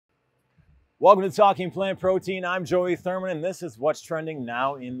Welcome to Talking Plant Protein. I'm Joey Thurman, and this is what's trending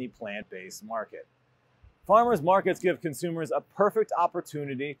now in the plant-based market. Farmers markets give consumers a perfect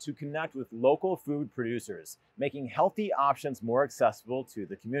opportunity to connect with local food producers, making healthy options more accessible to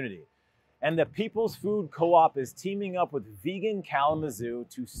the community. And the People's Food Co-op is teaming up with Vegan Kalamazoo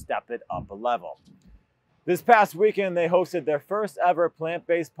to step it up a level. This past weekend, they hosted their first ever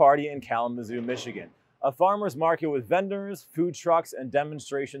plant-based party in Kalamazoo, Michigan. A farmer's market with vendors, food trucks, and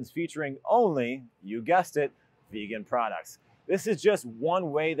demonstrations featuring only, you guessed it, vegan products. This is just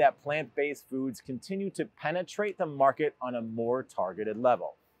one way that plant-based foods continue to penetrate the market on a more targeted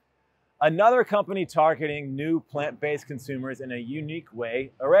level. Another company targeting new plant-based consumers in a unique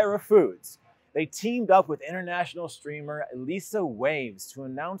way, Heura Foods. They teamed up with international streamer Elisa Waves to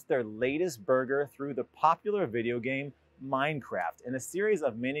announce their latest burger through the popular video game Minecraft in a series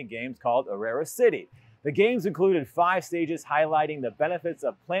of mini games called Heura City. The games included 5 stages highlighting the benefits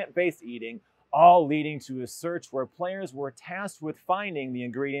of plant-based eating, all leading to a search where players were tasked with finding the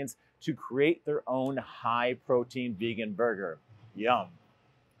ingredients to create their own high-protein vegan burger. Yum.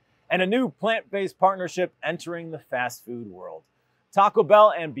 And a new plant-based partnership entering the fast food world. Taco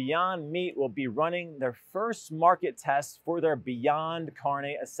Bell and Beyond Meat will be running their first market tests for their Beyond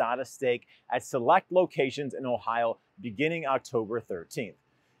Carne Asada steak at select locations in Ohio beginning October 13th.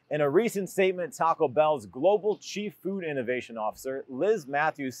 In a recent statement, Taco Bell's Global Chief Food Innovation Officer, Liz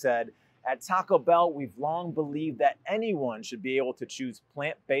Matthews, said, "At Taco Bell, we've long believed that anyone should be able to choose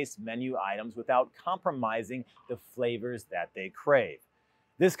plant-based menu items without compromising the flavors that they crave."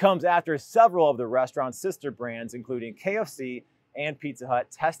 This comes after several of the restaurant's sister brands, including KFC and Pizza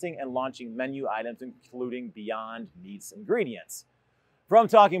Hut, testing and launching menu items including Beyond Meat's ingredients. From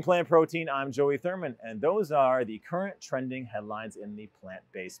Talking Plant Protein, I'm Joey Thurman, and those are the current trending headlines in the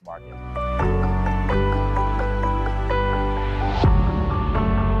plant-based market.